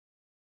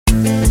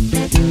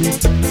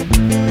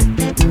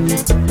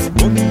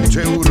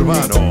DJ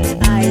Urbano.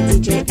 Ay,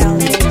 DJ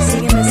Elvo,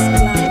 sigue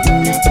mezclando.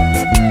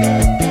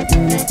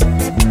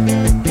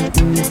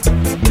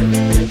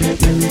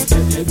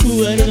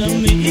 Recuerda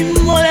mi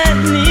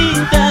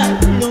morenita,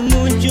 lo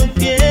mucho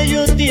que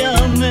yo te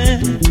amé.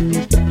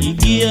 Y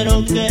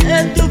quiero que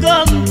tú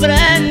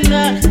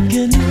comprendas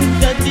que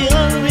nunca te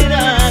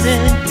olvidaré.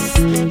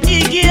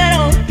 Y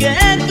quiero que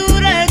tú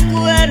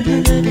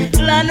recuerdes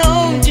la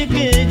noche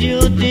que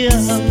yo te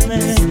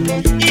amé.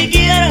 Y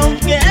quiero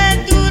que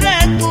tú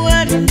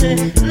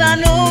recuerdes la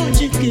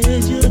noche que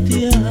yo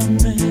te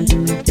amé.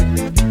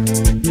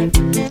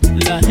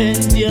 La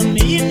gente a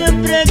mí me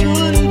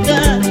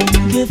pregunta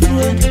qué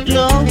fue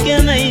lo que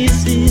me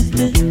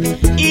hiciste.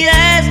 Y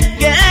es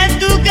que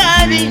tu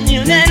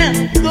cariño,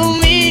 nena,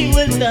 conmigo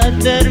está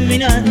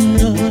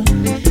terminando.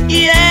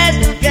 Y es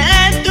que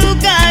tu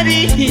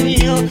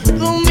cariño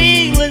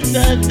conmigo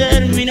está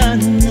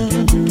terminando.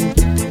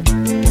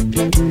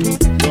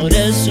 Por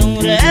eso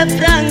un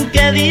refrán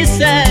que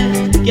dice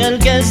que al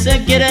que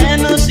se quiere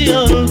no se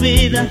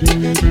olvida.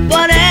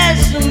 Por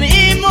eso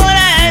mi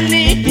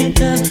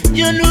morenita,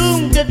 yo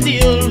nunca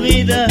te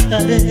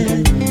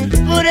olvidaré.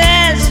 Por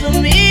eso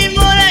mi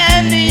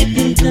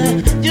morenita,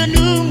 yo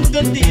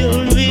nunca te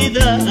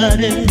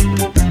olvidaré.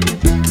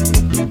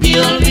 Te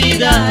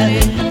olvidaré,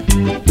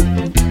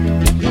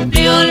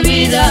 te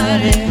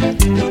olvidaré,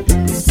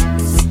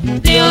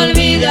 te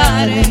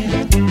olvidaré,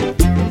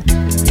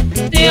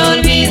 te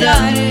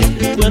olvidaré.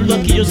 Recuerdo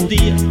aquellos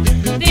días,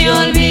 te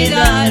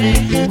olvidaré.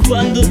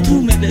 Cuando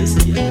tú me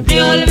decías,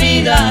 te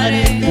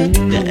olvidaré.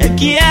 Te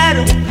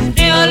quiero,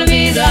 te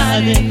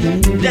olvidaré.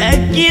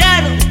 Te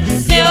quiero,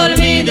 te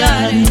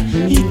olvidaré.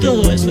 Y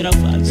todo eso era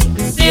falso.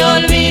 Te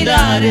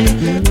olvidaré.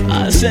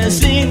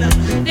 Asesina,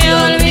 te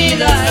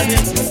olvidaré.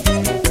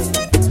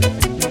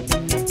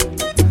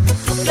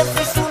 Yo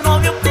fui su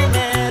novio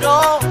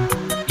primero,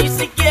 ni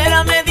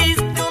siquiera me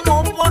diste una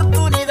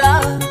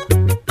oportunidad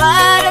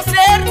para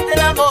hacerte el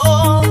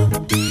amor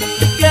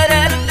y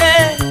quererte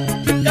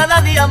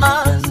cada día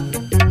más.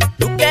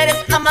 Tú que eres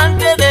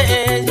amante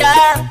de ella,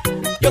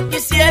 yo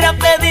quisiera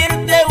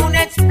pedirte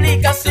una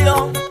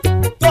explicación.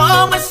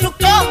 ¿Cómo es su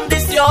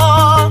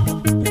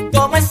condición?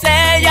 ¿Cómo es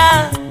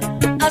ella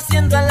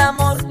haciendo el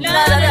amor? La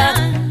la la,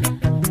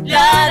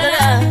 la la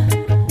la,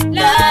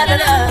 la la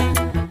la,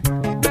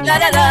 la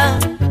la la,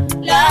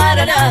 la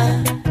la la,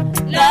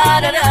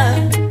 la la la,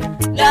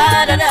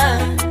 la la la,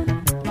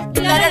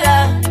 la la la.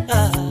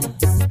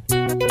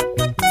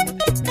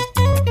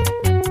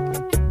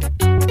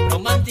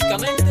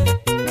 Románticamente,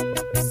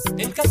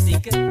 el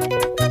cacique.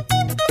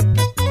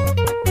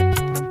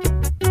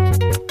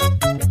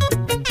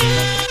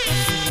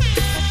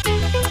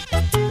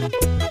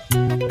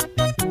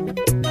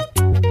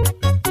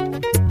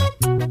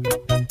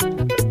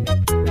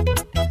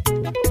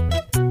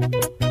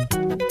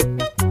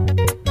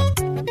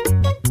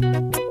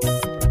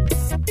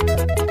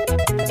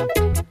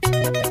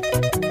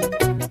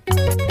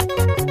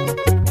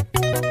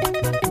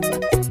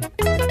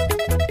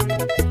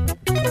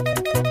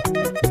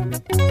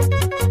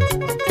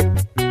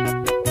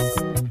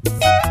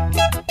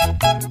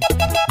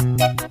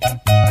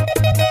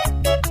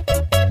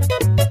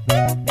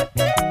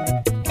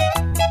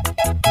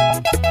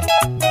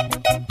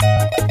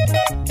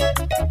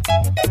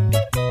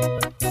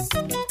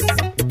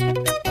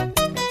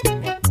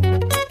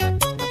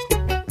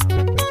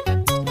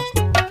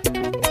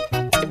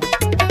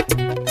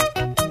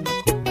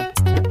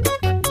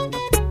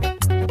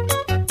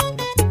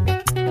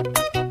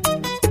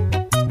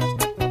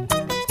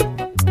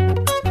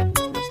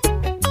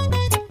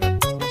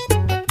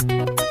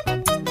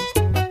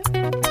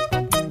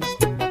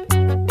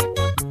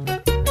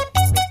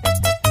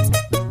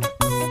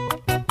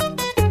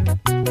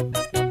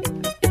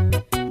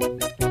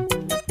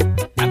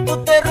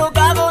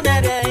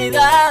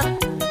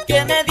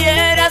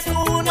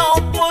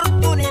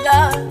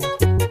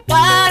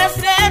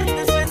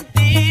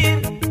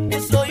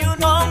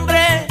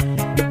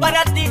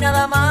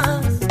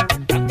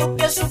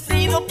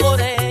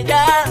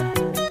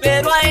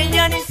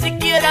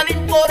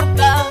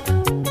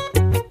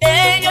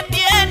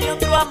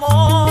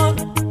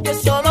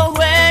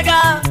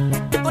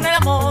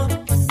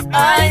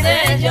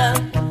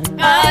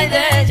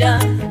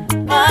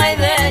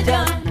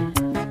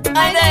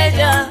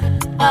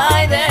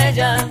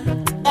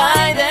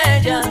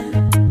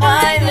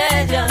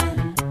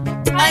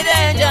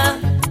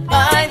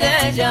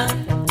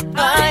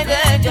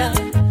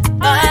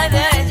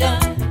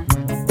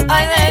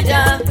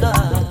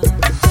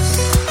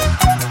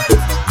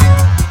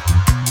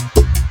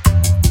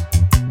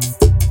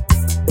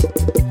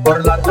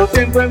 Por largo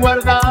tiempo he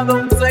guardado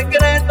un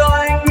secreto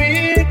en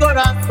mi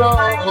corazón.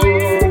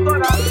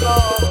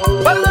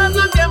 Por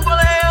largo tiempo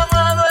le he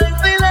amado en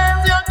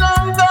silencio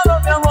con todo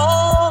mi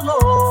amor.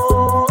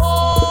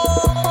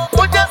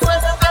 Muchas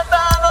veces he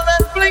tratado de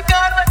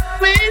explicarle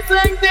mis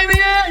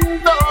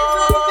sentimientos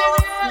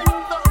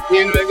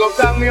y luego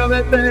cambio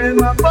de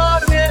tema por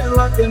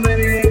miedo a que me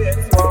niegue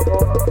su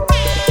amor.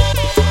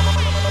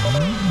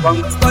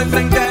 Cuando estoy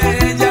frente a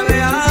ella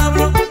le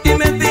hablo y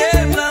me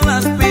tiembla la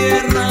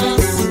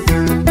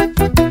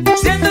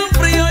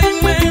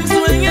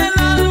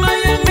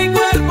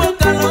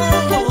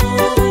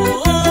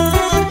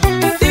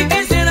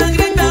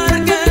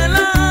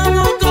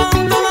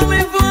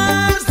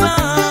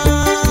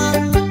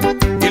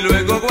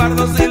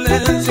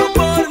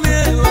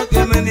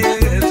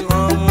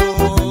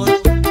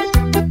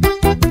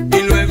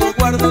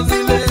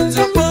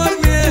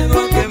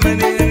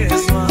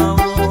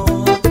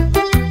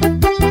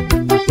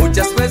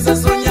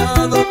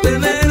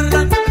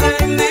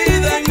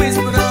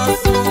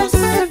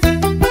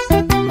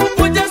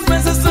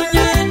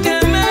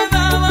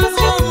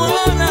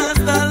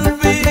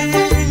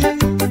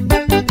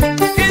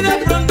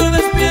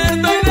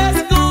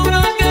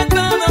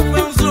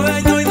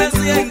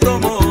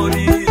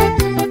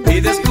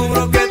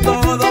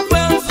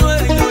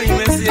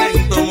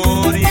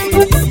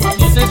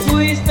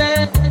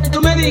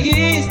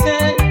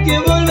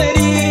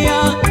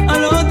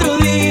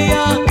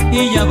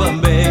ya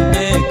van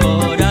 20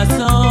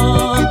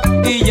 corazón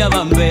y ya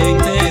van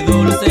 20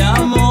 dulce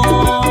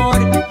amor.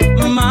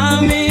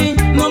 Mami,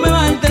 no me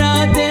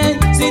maltrates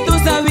si tú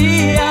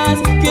sabías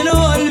que no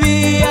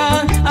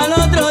volvía al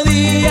otro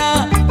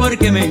día.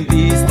 Porque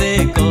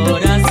mentiste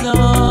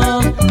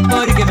corazón,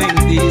 porque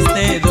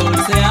mentiste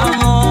dulce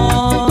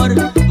amor.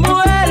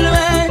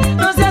 Vuelve,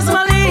 no seas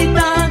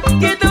malita,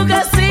 que tu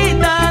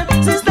casita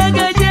se está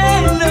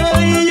cayendo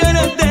y yo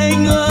no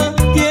tengo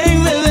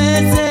quien me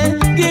bese,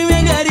 quien me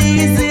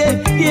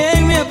acaricie,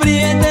 quien me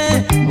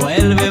apriete.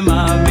 Vuelve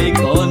mami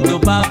con tu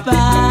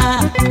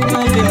papá,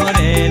 vuelve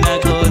morena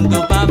con tu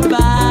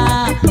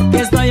papá, que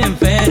estoy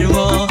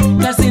enfermo,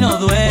 casi no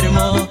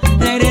duermo.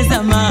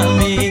 Regresa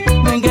mami,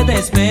 ven que te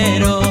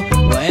espero.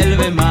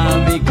 Vuelve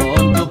mami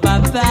con tu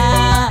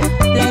papá,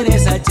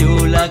 regresa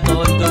chula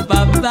con tu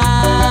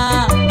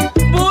papá.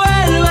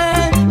 Vuelve,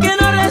 que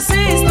no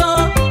resisto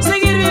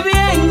seguir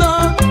viviendo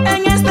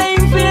en este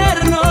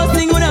infierno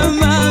sin una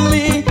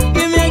mami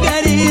que me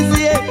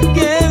acaricie,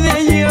 que me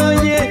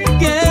ayude,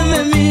 que me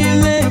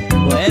mime.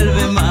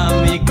 Vuelve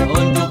mami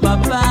con tu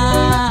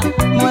papá,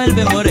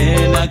 vuelve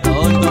morena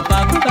con tu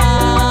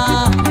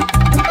papá.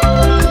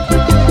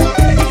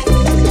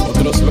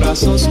 Otros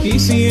brazos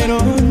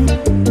quisieron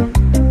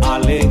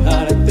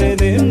alejarte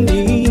de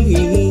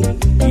mí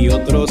y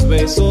otros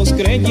besos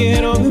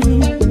creyeron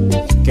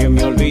que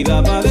me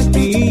olvidaba de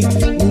ti.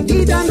 Mi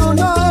vida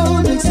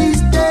no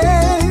existe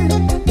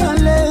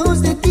tan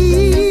lejos de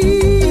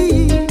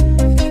ti.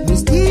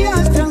 Mis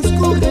días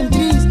transcurren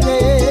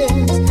tristes,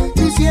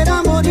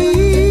 quisiera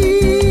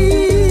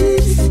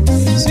morir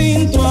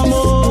Sin tu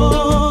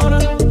amor,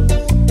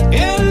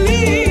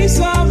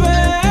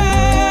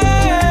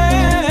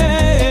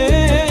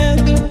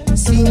 Elizabeth.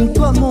 sin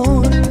tu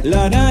amor.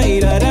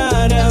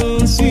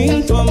 Lararararán,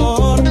 sin tu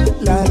amor,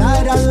 La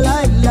la la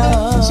la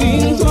la.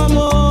 sin tu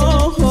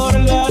amor,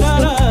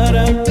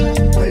 lararara.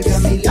 Vuelve a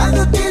mi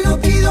lado, te lo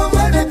pido,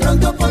 vuelve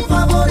pronto, por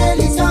favor,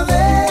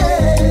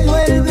 Elizabeth.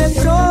 Vuelve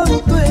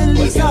pronto, Vuelve a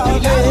mi lado,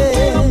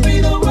 te lo Elizabeth.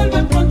 pido,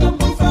 vuelve pronto,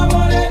 por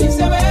favor,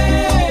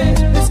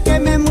 Elizabeth. Es que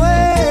me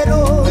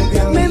muero,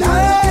 me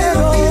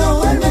muero.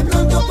 Vuelve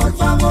pronto, por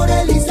favor,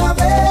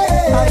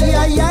 Elizabeth. Ay,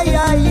 ay, ay,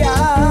 ay,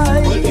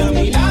 ay. Vuelve a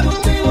mi lado,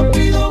 te lo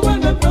pido,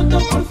 vuelve pronto,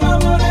 por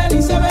favor,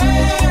 Elizabeth.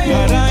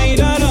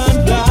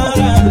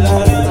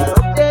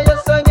 Que yo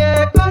soñé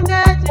con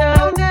ella,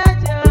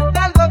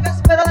 algo que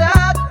espero de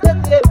hace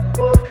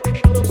tiempo.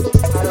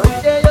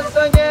 Anoche yo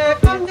soñé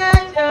con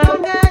ella,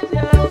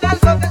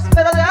 algo que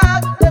espero de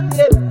hace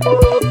tiempo.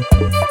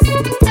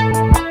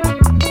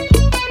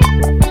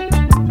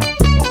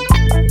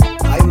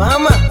 Ay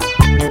mamá,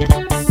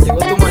 llegó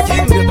tu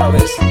machimbre otra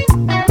vez.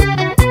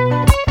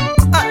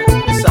 Ah,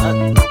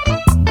 santo.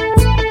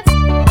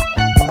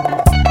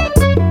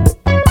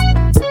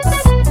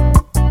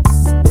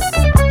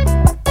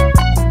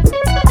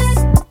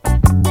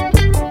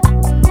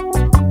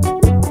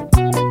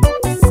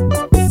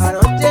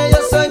 Anoche yo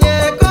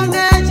soñé con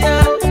ella,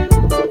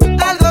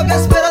 algo que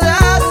espero de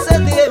hace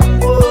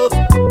tiempo.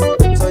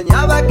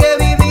 Soñaba que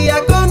vivía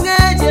con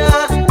ella,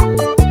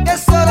 que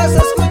solo se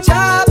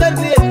escuchaba el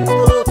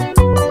viento,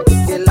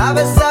 que la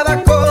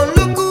besaba con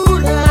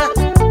locura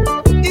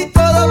y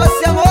todo lo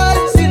hacíamos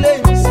en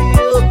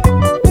silencio.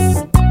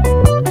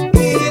 Y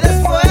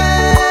después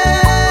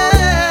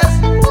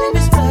en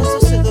mis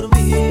brazos se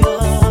dormía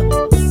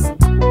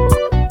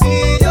y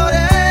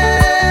lloré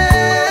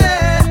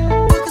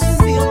porque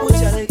sentía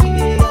mucha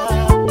alegría,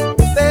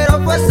 pero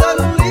fue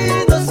solo un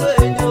lindo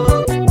sueño,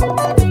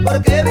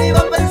 porque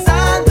vivo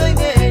pensando en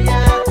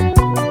ella,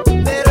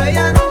 pero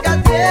ella nunca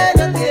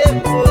tiene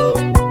tiempo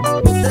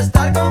de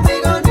estar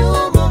conmigo ni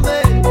un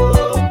momento,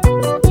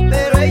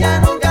 pero ella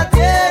nunca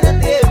tiene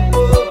tiempo.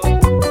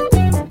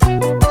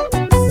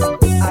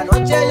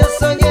 Anoche yo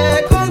soñé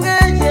con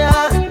ella,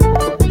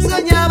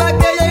 soñaba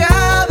que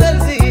llegaba el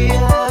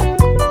día,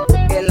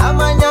 que la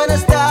mañana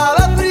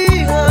estaba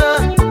fría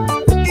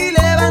y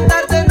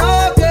levantarte no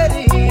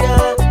quería.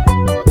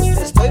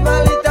 Estoy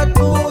malita,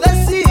 tú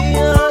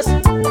decías,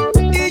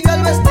 y yo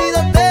el vestido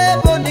te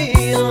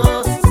ponía.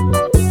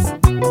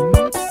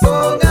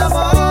 Con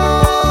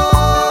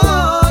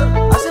amor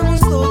hacemos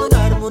todo en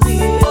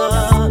armonía.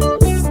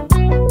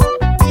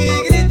 Y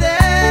grité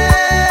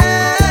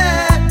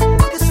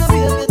porque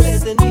sabía que te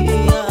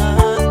tenía,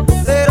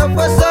 pero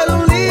fue solo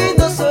un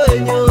lindo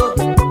sueño,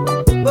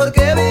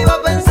 porque vivo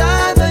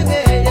pensando en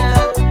ella,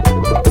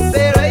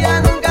 pero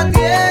ella nunca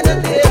tiene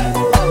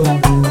tiempo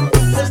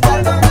de estar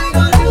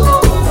conmigo ni un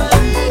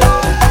momento.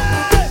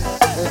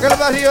 En el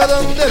barrio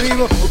donde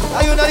vivo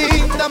hay una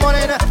linda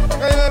morena.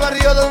 En el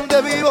barrio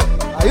donde vivo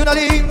hay una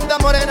linda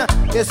morena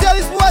que se ha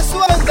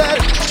dispuesto a vender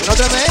una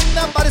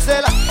tremenda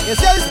parcela, que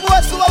se ha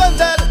dispuesto a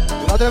vender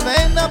una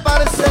tremenda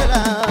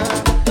parcela.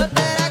 Yo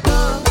te la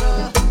compro,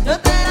 yo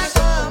te la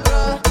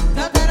compro,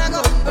 yo te la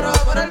compro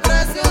por el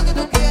precio que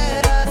tú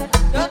quieras.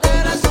 Yo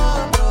te la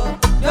compro,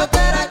 yo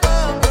te la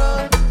compro,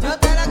 yo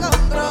te la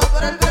compro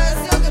por el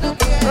precio que tú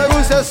quieras. Me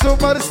gusta su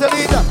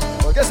parcelita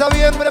porque está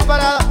bien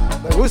preparada.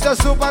 Me gusta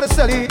su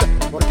parcelita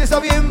porque está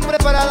bien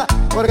preparada.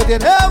 porque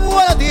tiene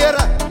buena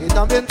tierra y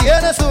también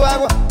tiene su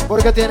agua,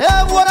 porque tiene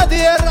buena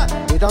tierra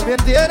y también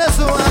tiene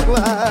su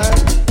agua.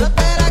 Yo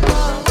te la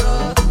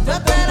compro,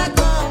 yo te la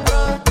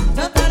compro,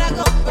 yo te la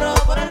compro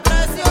por el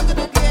precio que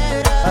tú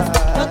quieras.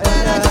 Yo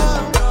te la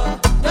compro,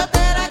 yo te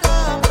la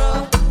compro,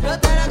 yo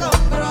te la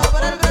compro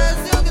por el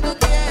precio que tú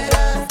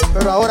quieras.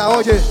 Pero ahora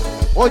oye,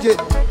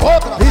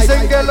 otra.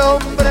 Dicen que el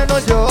hombre no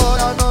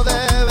llora, no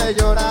debe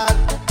llorar.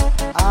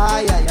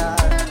 Ay, ay, ay.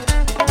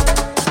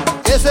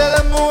 Que se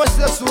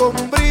demuestre su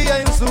hombría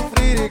en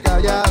sufrir y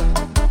callar.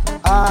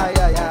 Ay,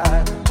 ay,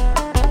 ay.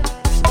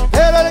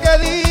 Pero el que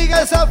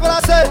diga esa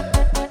frase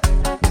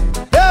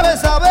debe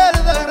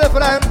saber del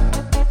refrán.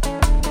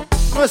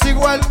 No es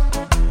igual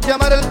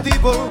llamar al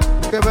tipo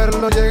que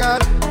verlo llegar.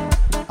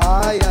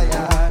 Ay, ay,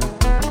 ay.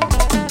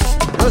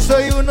 Yo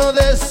soy uno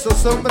de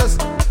esos hombres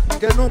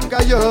que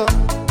nunca lloró.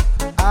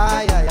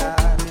 Ay, ay,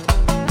 ay.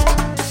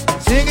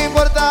 Sin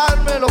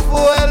importarme lo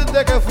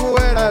fuerte que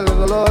fuera el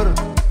dolor.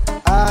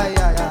 Ay,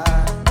 ay,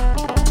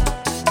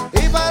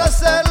 ay. Y para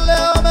hacerle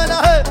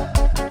homenaje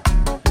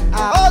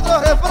a otro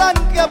refrán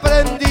que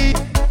aprendí,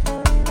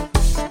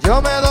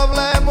 yo me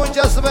doblé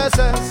muchas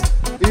veces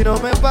y no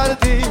me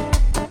partí.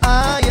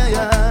 Ay, ay,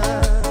 ay.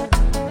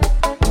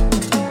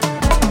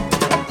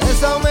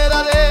 Esa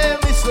humedad de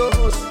mis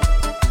ojos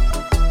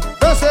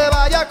no se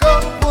vaya a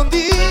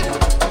confundir.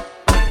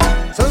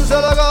 Son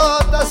solo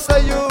gotas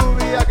de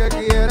lluvia que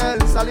quieren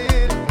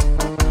salir.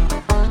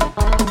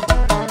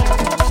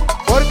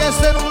 Porque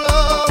se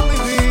nubló mi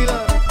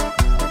vida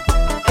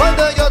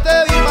cuando yo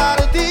te vi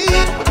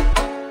partir.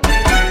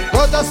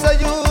 Gotas de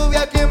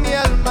lluvia aquí en mi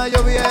alma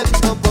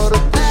lloviendo por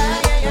ti.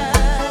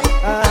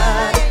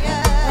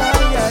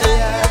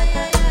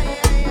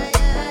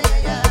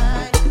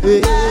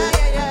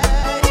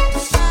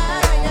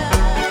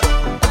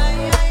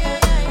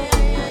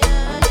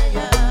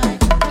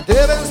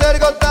 Deben ser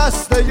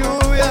gotas de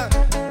lluvia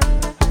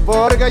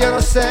porque yo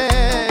no sé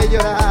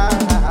llorar.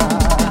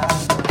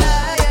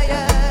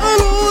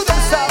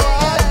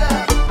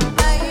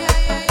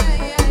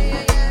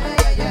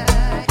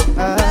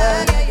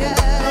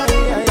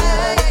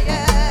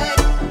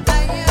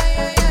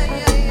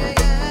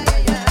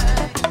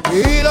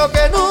 Y lo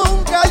que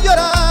nunca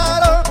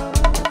lloraron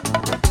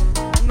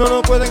no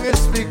lo pueden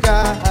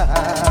explicar.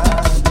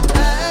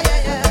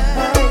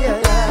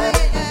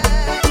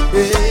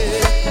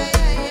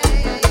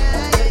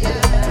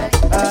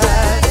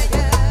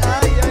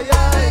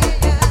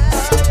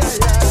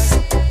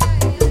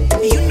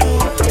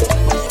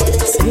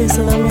 Si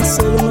eso dame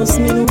solo unos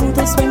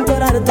minutos para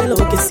implorarte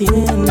lo que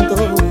siento.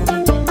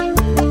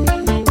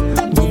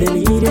 Mi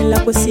delirio en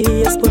la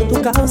poesía es por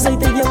tu causa y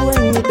te llevo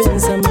en mi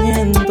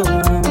pensamiento.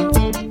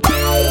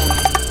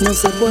 No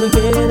sé por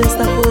qué de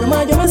esta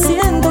forma yo me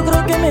siento,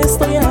 creo que me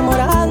estoy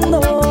enamorando.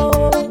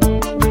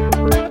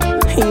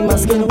 Y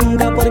más que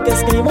nunca porque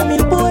escribo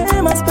 1000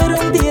 poemas, pero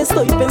en ti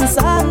estoy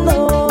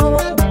pensando.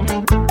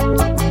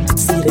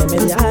 Si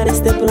remediar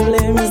este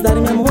problema es dar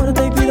mi amor,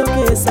 te pido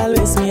que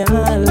salves mi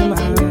alma.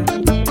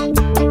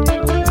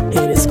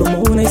 Eres como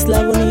una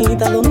isla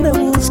bonita donde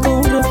busco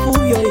un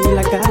refugio y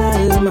la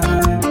calma.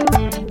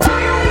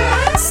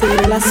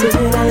 Seré la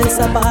suela del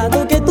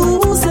zapato que tú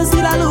uses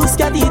y la luz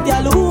que a ti te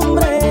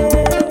alumbre.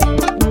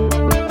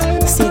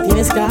 Si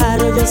tienes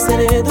carro yo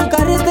seré tu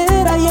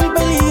carretera y en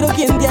peligro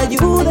quien te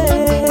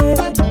ayude.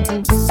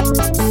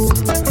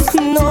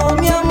 No,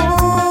 mi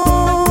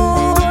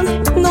amor,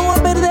 no voy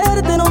a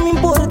perderte, no me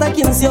importa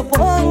quien se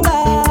oponga.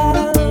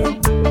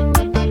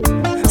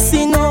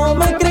 Si no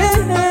me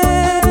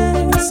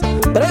crees,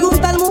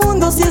 pregunta al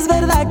mundo si es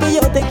verdad que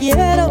yo te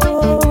quiero.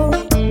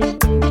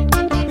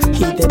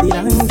 Y te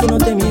dirán que no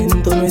te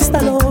miento, no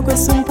está loco,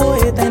 es un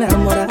poeta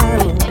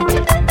enamorado.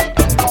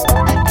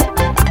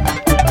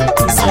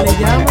 Y se le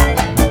llama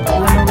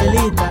la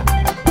novelita.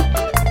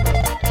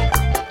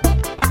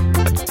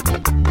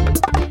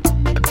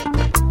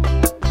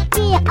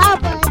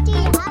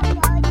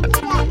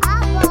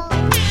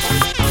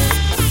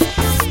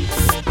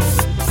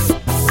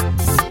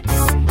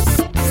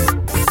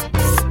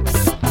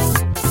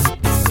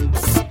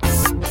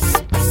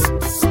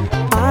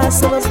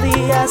 Paso los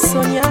días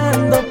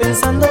soñando,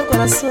 pensando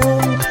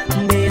corazón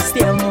de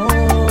este amor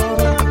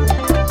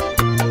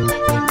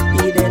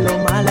y de lo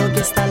malo que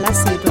está la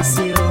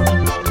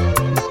situación.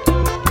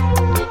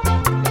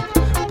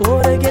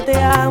 Porque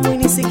te amo y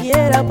ni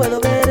siquiera puedo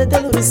verte,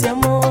 dulce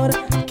amor,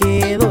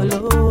 qué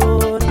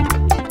dolor.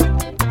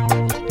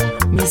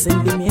 Mis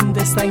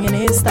sentimientos están en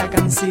esta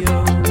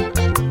canción.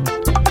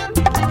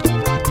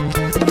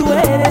 Tú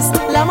eres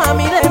la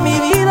mami de mi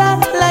vida,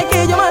 la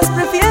que yo más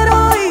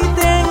prefiero y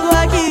tengo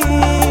aquí.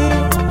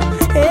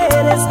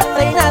 Eres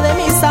reina de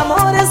mis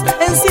amores,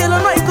 en cielo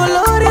no hay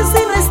colores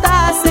si no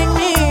estás en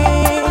mí.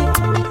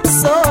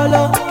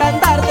 Solo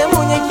cantarte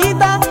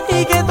muñequita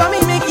y que tú a mí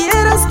me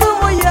quieras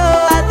como yo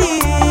a ti.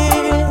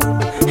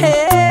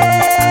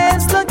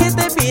 Es lo que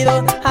te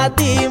pido,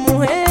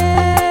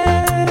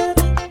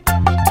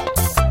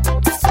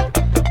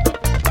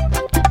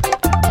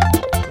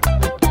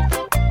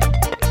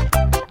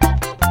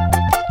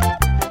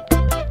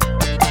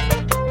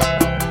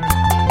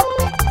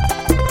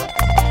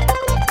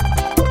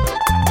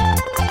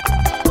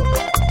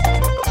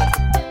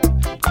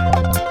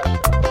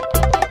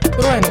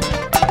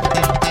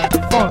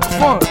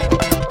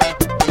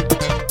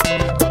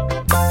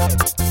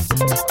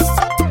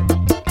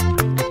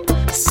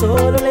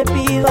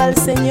 al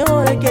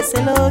Señor que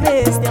se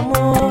logre este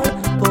amor,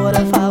 por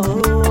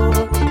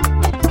favor,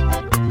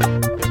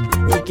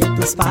 y que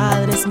tus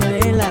padres me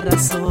den la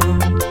razón.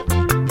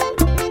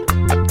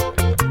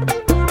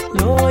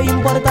 Lo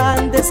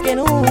importante es que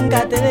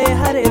nunca te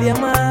dejaré de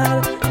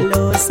amar,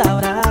 lo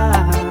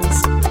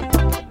sabrás.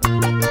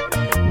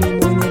 Mi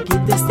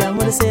muñequita, este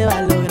amor se va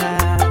a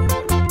lograr.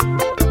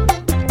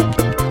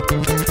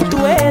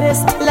 Tú eres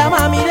la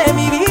mami de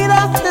mi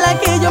vida, la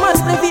que yo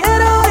más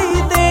prefiero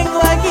y tengo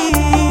aquí.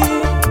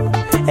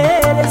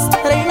 Eres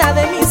reina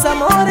de mis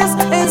amores,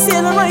 en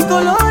cielo no hay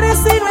colores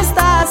si no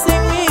estás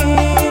en mí.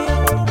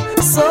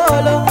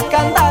 Solo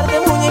cantarte,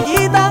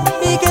 muñequita,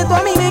 y que tú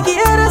a mí me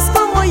quieras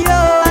como yo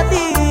a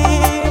ti.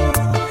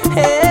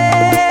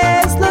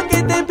 Es lo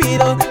que te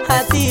pido a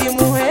ti,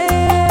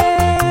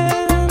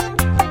 mujer.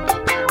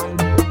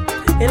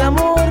 El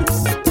amor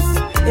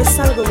es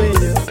algo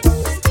bello,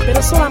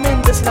 pero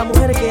solamente es la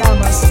mujer que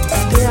amas,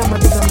 que ama a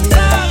ti también.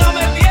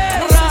 Trágame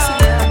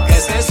tierra, que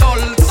se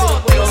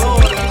soltó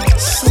Teodoro.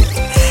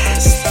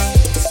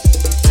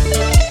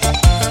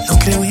 No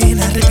creo en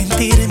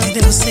arrepentirme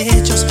de los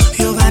hechos,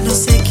 Jehová no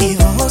se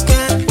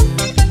equivoca.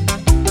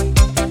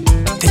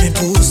 Te me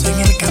puso en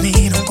el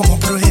camino como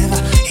prueba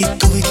y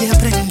tuve que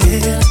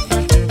aprender.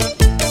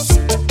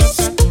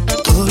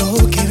 Todo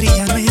lo que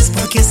brilla no es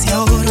porque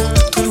sea oro,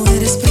 tú no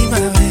eres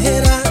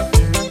primavera.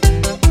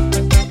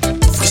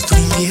 Fuiste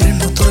un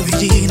invierno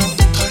torbellino,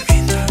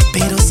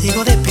 pero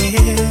sigo de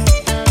pie.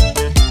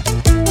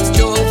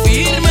 Yo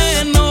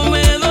firme, no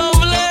me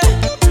doblé,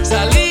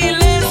 salí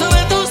ileso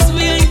de tus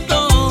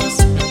vientos.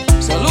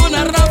 Solo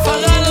una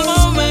ráfaga al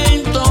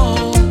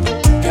momento,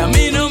 que a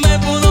mí no me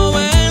pudo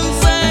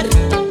vencer.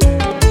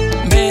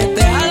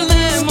 Vete al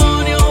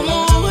demonio,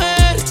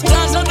 mujer,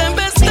 tras la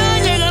tempestad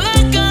llega la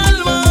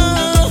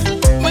calma.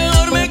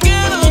 Mejor me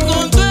quedo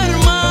con tu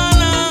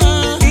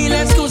hermana y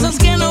las cosas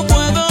que no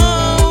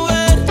puedo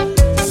ver.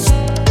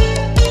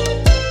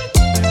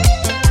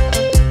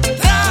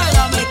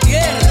 Trágame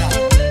tierra,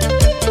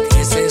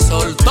 que se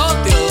soltó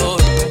Teodoro.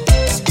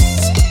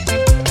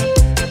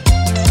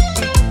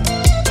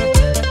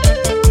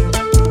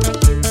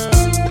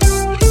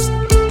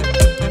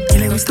 Y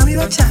le gusta mi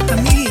bachata,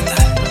 amiguita.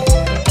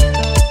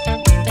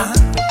 Ah.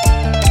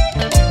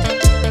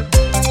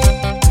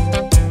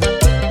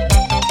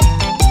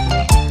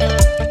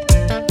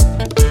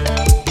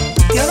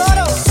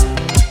 Teodoro,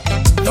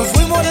 nos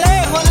fuimos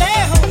lejos,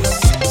 lejos.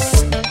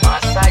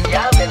 Más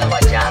allá de la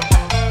bachata.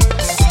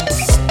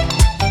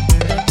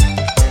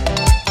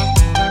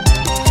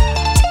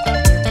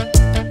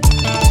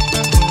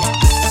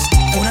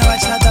 Una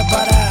bachata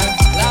para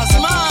Las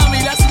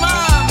mami, las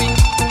mami.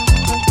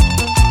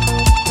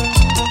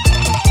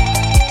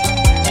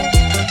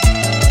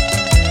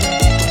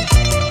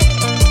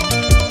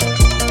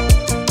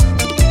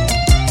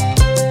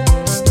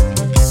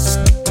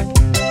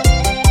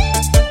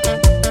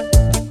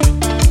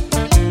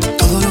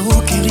 todo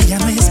lo que brilla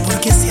no es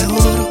porque sea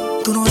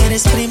oro, tú no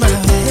eres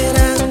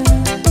primavera.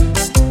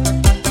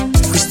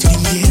 Fuiste un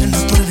invierno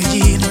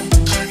torbellino,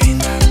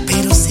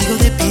 pero sigo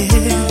de pie.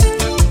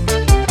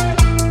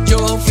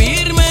 Yo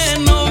firme,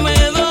 no me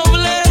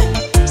doblé,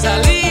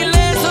 salí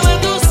ileso de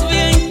tus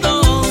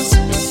vientos.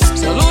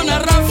 Solo una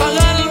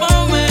ráfaga al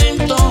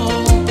momento,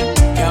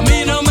 que a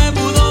mí no me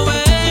pudo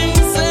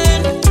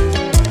vencer.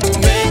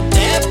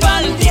 Vete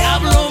pa'l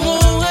diablo,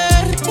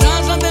 mujer,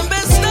 tras la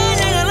tempestad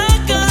llega la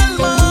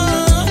calma.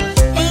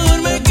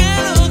 Mejor me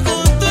quedo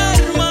con tu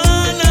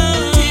hermana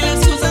y las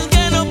cosas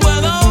que no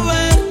puedo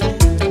ver.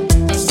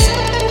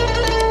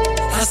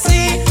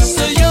 Así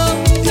soy yo,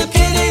 de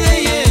piedra y de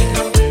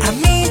hierro. A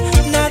mí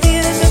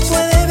nadie me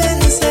puede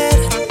vencer.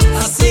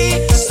 Así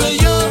soy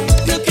yo,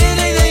 de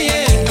piedra y de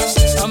hierro.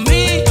 A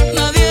mí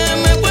nadie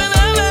me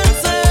puede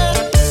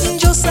vencer.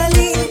 Yo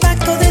salí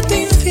intacto de tu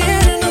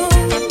infierno,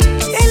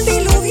 el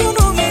diluvio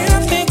no me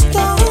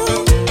afectó.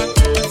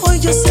 Hoy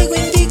yo sigo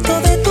invicto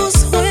de tus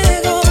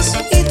juegos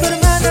y tu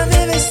hermana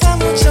me besa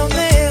mucho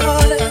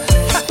mejor.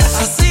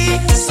 Así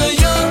soy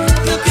yo,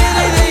 de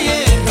piedra y de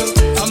hierro.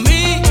 A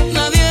mí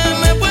nadie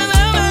me puede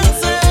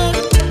vencer.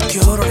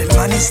 Teodoro, la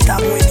hermana está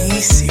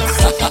buenísima.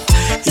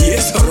 Y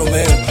eso,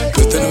 Romeo,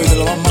 que usted no ve de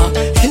la mamá,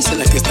 esa es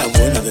la que está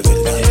buena de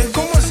verdad.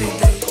 ¿Cómo así?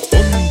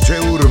 Ponche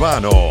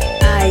Urbano.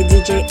 Ay,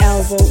 DJ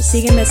Elvo,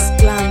 sigue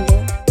mezclando.